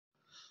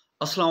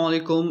Assalamu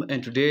alaikum,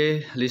 and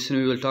today listen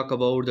we will talk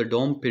about the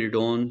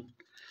Domperidone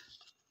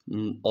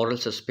oral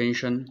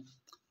suspension.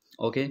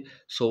 Okay,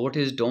 so what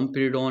is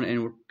Domperidone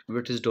and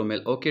what is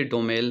Domel? Okay,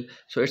 Domel,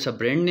 so it's a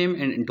brand name,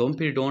 and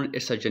Domperidone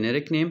is a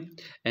generic name,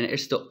 and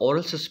it's the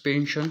oral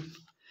suspension,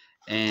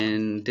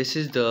 and this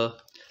is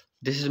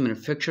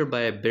manufactured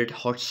by Brit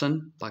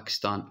Hodgson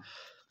Pakistan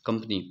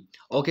company.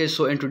 Okay,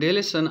 so in today's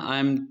lesson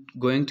I'm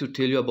going to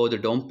tell you about the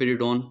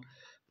Domperidone.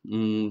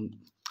 Mm,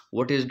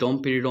 what is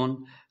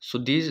Domperidone? So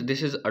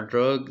this is a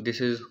drug. This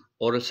is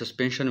oral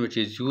suspension which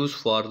is used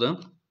for the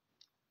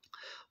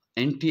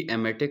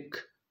anti-emetic,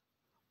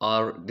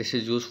 or this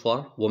is used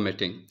for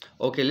vomiting.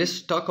 Okay,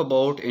 let's talk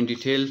about in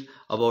detail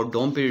about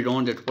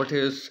Domperidone, that what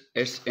is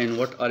its and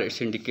what are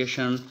its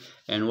indications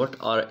and what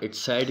are its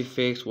side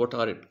effects, what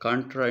are its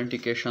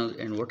contraindications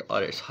and what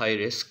are its high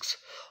risks.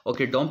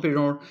 Okay,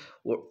 Domperidone,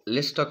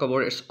 let's talk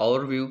about its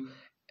overview.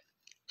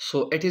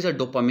 So it is a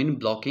dopamine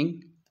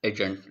blocking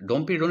agent.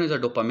 Domperidone is a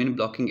dopamine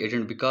blocking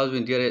agent because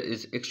when there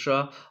is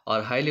extra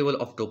or high level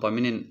of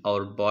dopamine in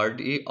our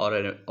body or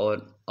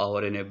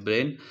in a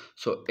brain,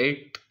 so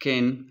it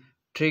can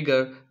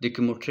trigger the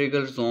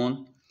chemotrigger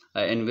zone,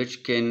 in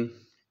which can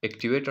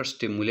activate or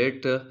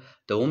stimulate the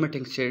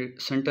vomiting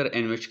center,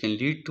 and which can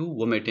lead to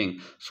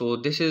vomiting. So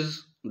this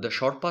is the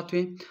short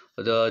pathway.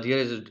 There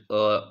is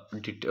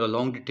a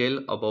long detail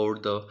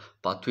about the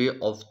pathway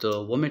of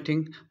the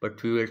vomiting,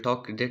 but we will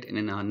talk that in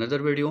another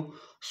video.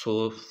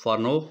 So for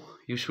now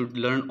you should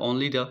learn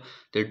only the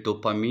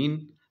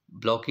dopamine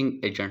blocking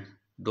agent.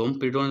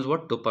 Domperidone is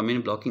what?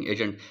 Dopamine blocking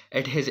agent.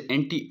 It has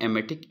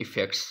anti-emetic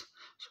effects,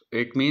 so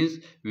it means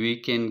we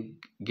can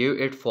give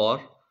it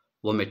for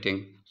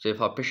vomiting. So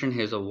if a patient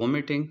has a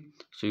vomiting,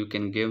 so you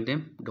can give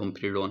them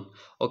Domperidone.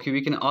 Okay,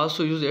 we can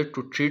also use it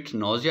to treat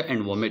nausea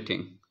and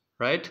vomiting,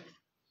 right?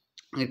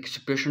 किसी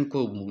patient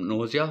को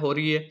nausea हो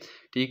रही है,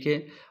 ठीक है,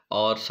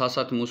 और साथ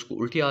साथ में उसको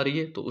उल्टी आ रही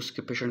है, तो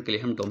उसके पेशेंट के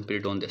लिए हम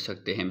डोम्पेरिडोन दे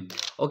सकते हैं.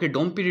 Okay,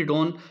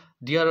 domperidone,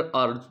 there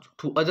are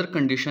to other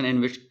condition in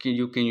which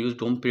you can use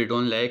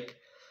domperidone, like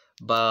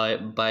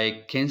by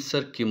cancer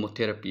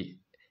chemotherapy.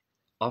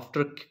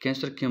 After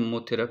cancer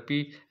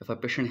chemotherapy, if a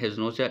patient has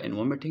nausea and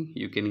vomiting,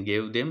 you can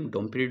give them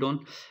Domperidone.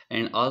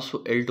 And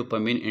also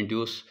L-dopamine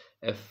induced,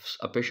 if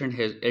a patient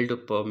has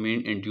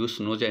L-dopamine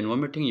induced nausea and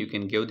vomiting, you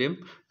can give them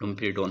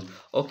Domperidone.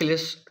 Okay,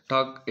 let's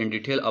talk in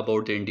detail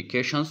about the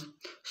indications.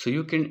 So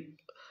you can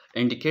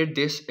indicate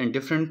this in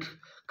different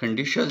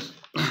conditions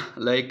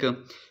like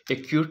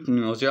acute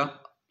nausea.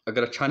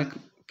 अगर अचानक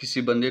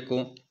किसी बंदे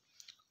को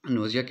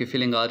nausea की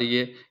feeling आ रही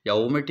है या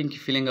vomiting की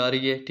फीलिंग आ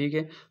रही है, ठीक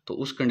है, तो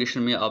उस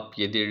कंडीशन में आप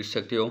ये दे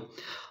सकते हो.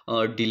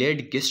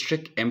 डिलेड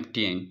गैस्ट्रिक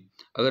एम्प्टीइंग,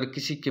 अगर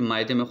किसी के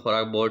मायदे में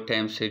खुराक बहुत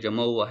टाइम से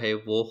जमा हुआ है,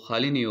 वो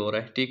खाली नहीं हो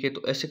रहा है, ठीक है,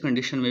 तो ऐसे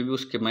कंडीशन में भी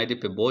उसके मायदे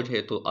पे बोझ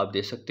है, तो आप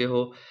दे सकते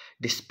हो.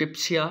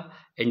 डिस्पेप्सिया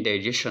एंड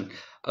डाइजेशन,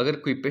 अगर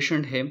कोई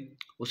पेशेंट है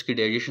उसकी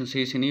डाइजेशन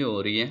सही से नहीं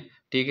हो रही है,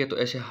 ठीक है, तो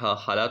ऐसे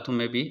हालातों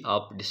में भी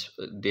आप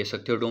दे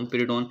सकते हो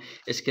डोम्पेरिडोन.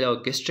 इसके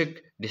अलावा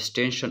गैस्ट्रिक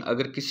डिस्टेंशन,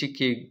 अगर किसी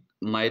की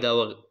मायदा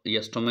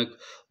या स्टमक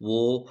वो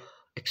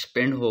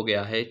एक्सपेंड हो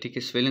गया है, ठीक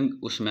है, स्वेलिंग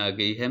उसमें आ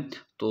गई है,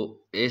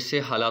 तो ऐसे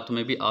हालातों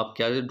में भी आप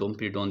क्या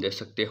डोम्पेरिडोन दे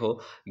सकते हो.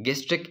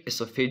 गैस्ट्रिक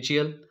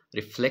एसोफेजियल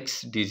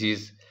रिफ्लेक्स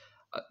डिजीज़,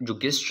 जो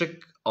गैस्ट्रिक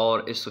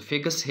और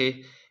एसोफेगस है,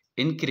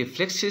 इनकी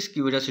रिफ्लेक्सेस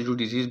की वजह से जो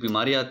डिजीज़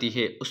बीमारी आती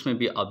है, उसमें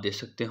भी आप दे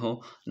सकते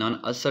हो.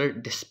 Non ulcer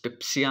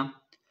dyspepsia,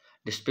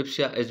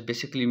 dyspepsia is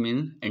basically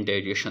mean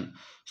indigestion.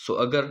 सो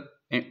अगर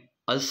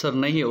अल्सर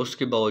नहीं है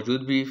उसके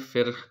बावजूद भी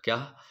फिर क्या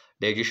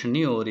डाइजेशन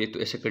नहीं हो रही है, तो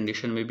ऐसे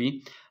कंडीशन में भी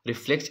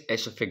रिफ्लेक्स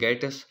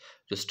एसोफेगाइटिस,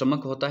 जो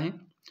स्टमक होता है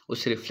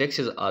उससे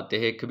रिफ्लेक्सेस आते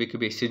हैं कभी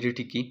कभी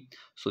एसिडिटी की.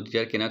 So these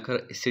are can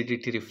occur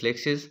acidity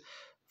reflexes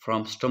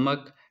from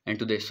stomach and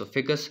to the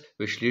esophagus,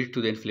 which lead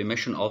to the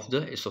inflammation of the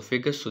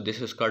esophagus. So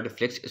this is called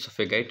reflex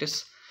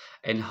esophagitis.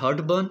 And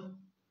heartburn,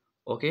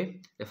 okay,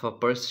 if a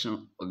person,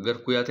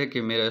 अगर कोई आता है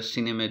कि मेरे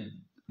सीने में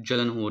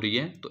जलन हो रही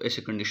है, तो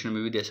ऐसे कंडीशन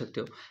में भी दे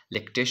सकते हो.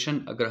 लैक्टेशन,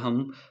 अगर हम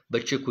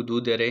बच्चे को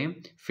दूध दे रहे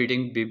हैं,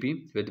 फीडिंग बेबी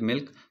विद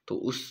मिल्क, तो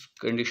उस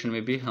कंडीशन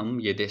में भी हम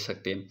ये दे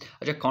सकते हैं.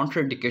 अच्छा,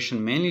 कॉन्ट्राइंडिकेशन,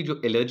 मेनली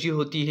जो एलर्जी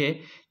होती है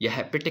या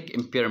हेपेटिक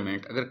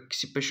इम्पेयरमेंट, अगर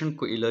किसी पेशेंट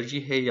को एलर्जी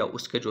है या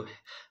उसका जो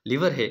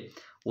लीवर है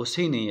वो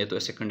सही नहीं है, तो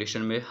ऐसे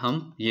कंडीशन में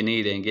हम ये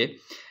नहीं देंगे.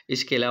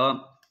 इसके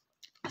अलावा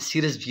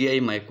सीरियस जीआई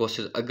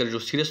माइकोसिस, अगर जो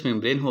सीरियस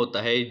मेम्ब्रेन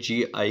होता है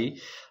जीआई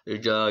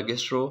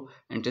गैस्ट्रो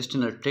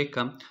इंटेस्टिनल ट्रैक्ट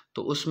का,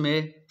 तो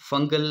उसमें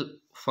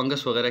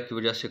फंगस वगैरह की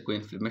वजह से कोई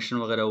इन्फ्लेमेशन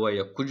वगैरह हुआ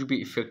या कुछ भी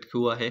इफेक्ट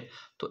हुआ है,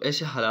 तो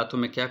ऐसे हालातों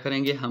में क्या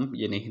करेंगे, हम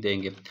ये नहीं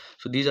देंगे.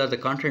 So these are the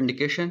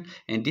contraindication.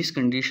 In this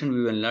condition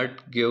we will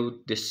not give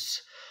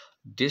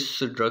this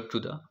drug to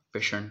the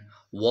patient.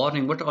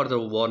 Warning, what are the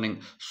warning?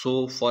 So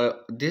for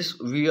this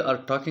we are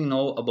talking now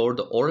about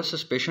the oral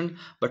suspension,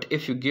 but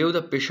if you give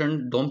the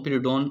patient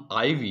Domperidone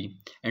IV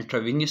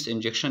intravenous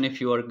injection,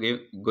 if you are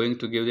going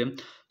to give them,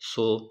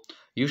 so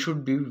you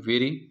should be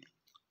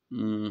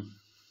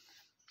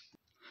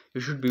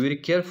very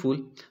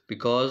careful,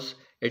 because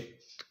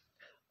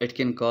it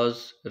can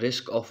cause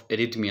risk of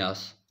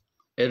arrhythmias.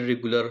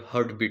 Irregular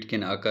heartbeat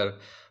can occur,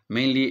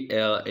 mainly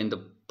in the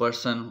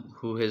person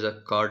who has a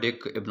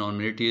cardiac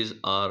abnormalities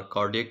or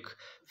cardiac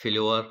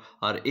failure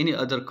or any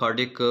other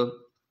cardiac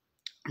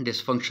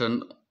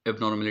dysfunction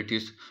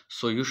abnormalities.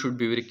 So you should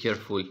be very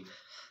careful.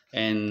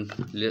 And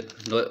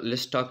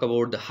let's talk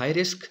about the high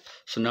risk.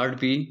 So not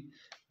be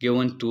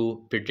given to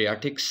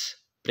pediatrics,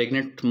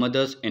 pregnant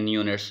mothers and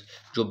neonates.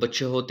 जो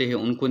बच्चे होते हैं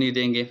उनको नहीं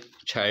देंगे,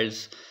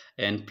 childs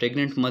and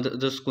pregnant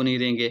mothers को नहीं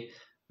देंगे.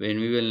 When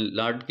we will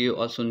not give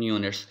also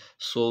neonates.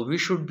 So we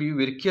should be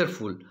very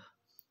careful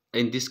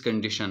in this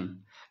condition.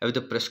 If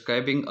the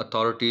prescribing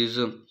authorities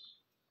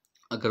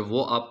अगर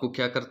वो आपको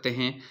क्या करते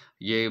हैं,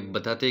 ये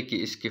बताते हैं कि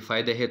इसके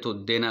फ़ायदे हैं तो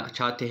देना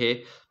चाहते हैं,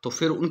 तो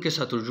फिर उनके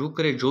साथ रुजू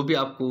करें. जो भी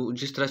आपको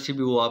जिस तरह से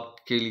भी वो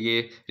आपके लिए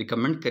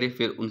रिकमेंड करें,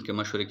 फिर उनके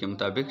मशवरे के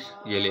मुताबिक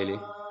ये ले लें.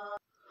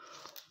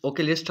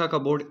 Okay, let's talk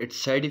about its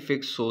side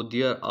effects. So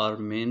there are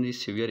many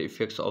severe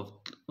effects of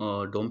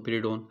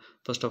domperidone.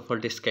 First of all,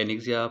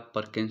 dyskinesia,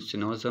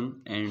 Parkinsonism,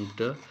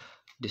 and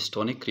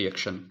dystonic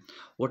reaction.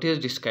 What is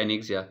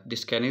dyskinesia?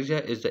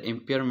 Dyskinesia is the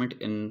impairment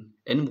in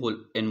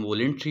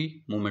involuntary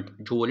movement.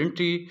 जो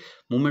voluntary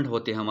movement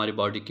होते हैं हमारी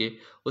body के,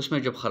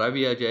 उसमें जब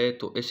खराबी आ जाए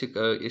तो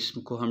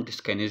इसको हम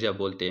dyskinesia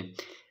बोलते हैं.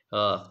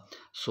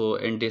 So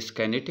in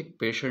dyskinetic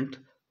patient,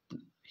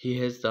 he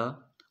has the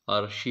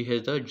और she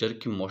has the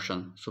jerky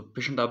motion. So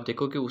patient आप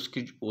देखो कि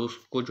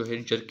उसको जो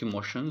है जर्की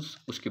मोशंस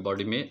उसकी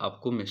बॉडी में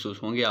आपको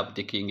महसूस होंगे, आप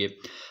देखेंगे.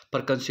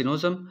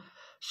 परकिंसोनिज्म.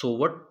 So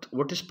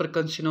what is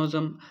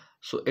परकिंसोनिज्म?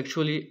 So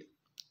actually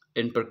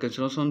in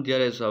परकिंसोनिज्म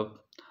there is a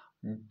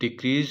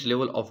decreased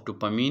level of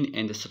dopamine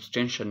and the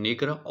substantia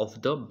nigra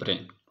of the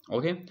brain.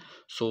 Okay,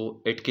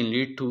 so it can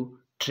lead to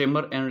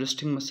tremor and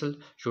resting muscle.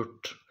 जो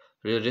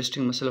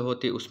resting muscle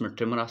होती है उसमें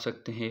tremor आ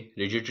सकते हैं.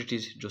 Rigidity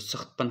जो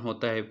सख्तपन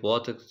होता है वो आ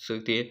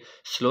सकती है.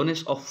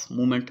 स्लोनेस ऑफ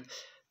मूवमेंट,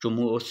 जो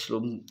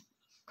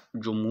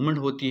मूवमेंट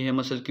होती है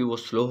मसल की वो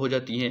स्लो हो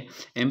जाती है.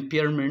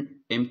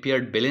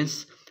 एम्पेयर्ड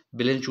बैलेंस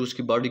जो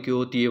उसकी बॉडी की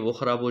होती है वो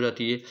ख़राब हो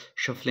जाती है.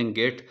 शफलिंग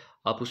गेट,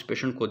 आप उस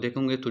पेशेंट को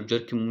देखोगे तो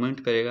जर्की मूवमेंट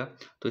करेगा,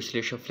 तो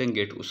इसलिए शफलिंग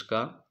गेट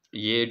उसका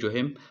ये जो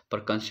है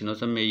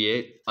परकिंसोनिज्म में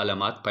ये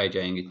अलामात पाए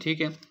जाएंगे.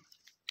 ठीक है.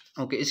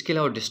 ओके, इसके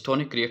अलावा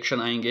डिस्टोनिक रिएक्शन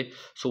आएंगे.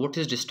 So what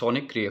is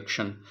dystonic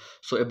reaction?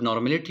 So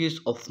abnormalities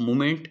of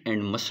movement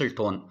and muscle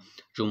tone.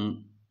 जो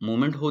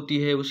मूवमेंट होती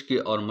है उसकी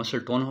और मसल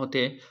टोन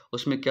होते हैं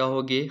उसमें क्या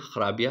होगी,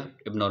 खराबियाँ,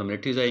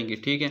 एबनॉर्मेलिटीज़ आएंगी.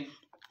 ठीक है.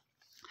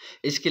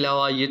 इसके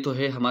अलावा ये तो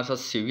है हमारे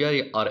साथ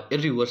सीवियर और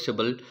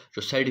इरिवर्सिबल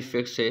जो साइड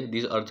इफ़ेक्ट्स है.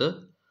 These are the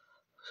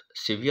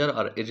severe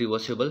or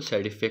irreversible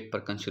side effect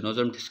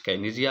Parkinsonism,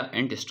 dyskinesia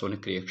and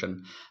dystonic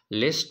reaction.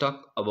 Let's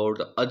talk about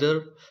the other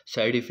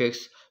side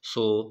effects.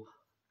 So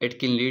it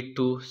can lead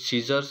to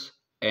seizures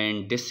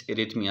and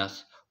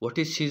dysarrhythmias. What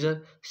is seizure?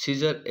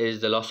 Seizure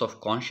is the loss of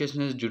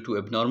consciousness due to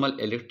abnormal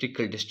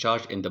electrical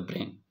discharge in the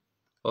brain.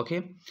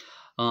 Okay,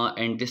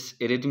 and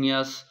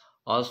dysarrhythmias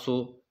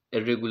also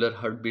irregular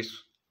heartbeats.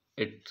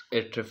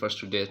 It refers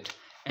to that.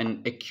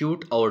 And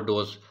acute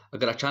overdose.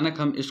 अगर अचानक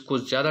हम इसको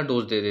ज़्यादा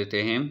dose दे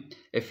देते हैं,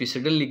 if we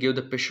suddenly give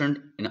the patient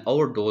an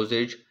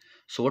overdosage,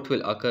 so what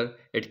will occur?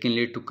 It can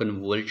lead to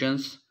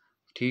convulsions,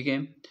 ठीक है,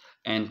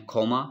 and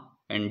coma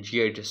and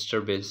GI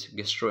disturbance,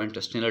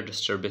 gastrointestinal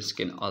disturbance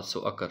can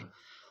also occur.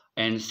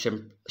 And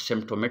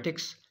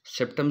symptomatics,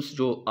 symptoms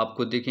जो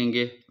आपको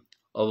दिखेंगे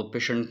और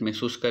patient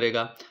महसूस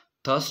करेगा,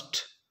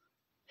 thirst,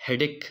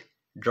 headache,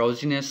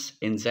 drowsiness,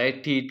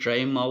 anxiety, dry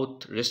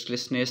mouth,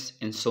 restlessness,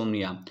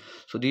 insomnia.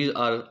 So these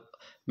are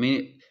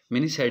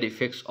many side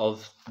effects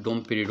of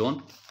domperidone.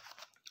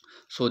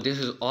 So this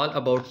is all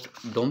about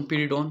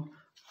domperidone.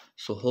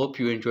 So hope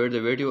you enjoyed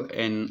the video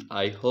and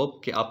I hope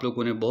कि आप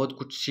लोगों ने बहुत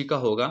कुछ सीखा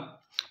होगा.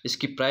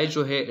 इसकी price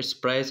जो है, its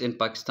price in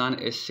Pakistan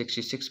is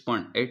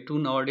 66.82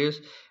 nowadays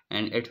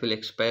and it will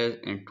expire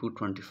in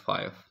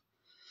 225.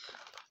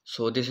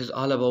 So this is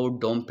all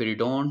about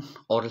domperidone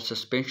oral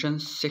suspension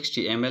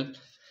 60 ml.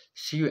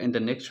 See you in the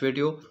next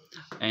video.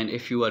 And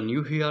if you are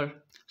new here,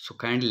 so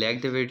kindly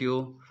like the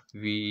video.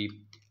 We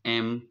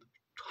aim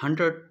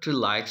 100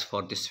 likes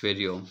for this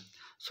video.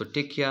 So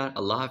take care.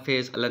 Allah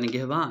Hafiz. Allah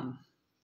Nigehban.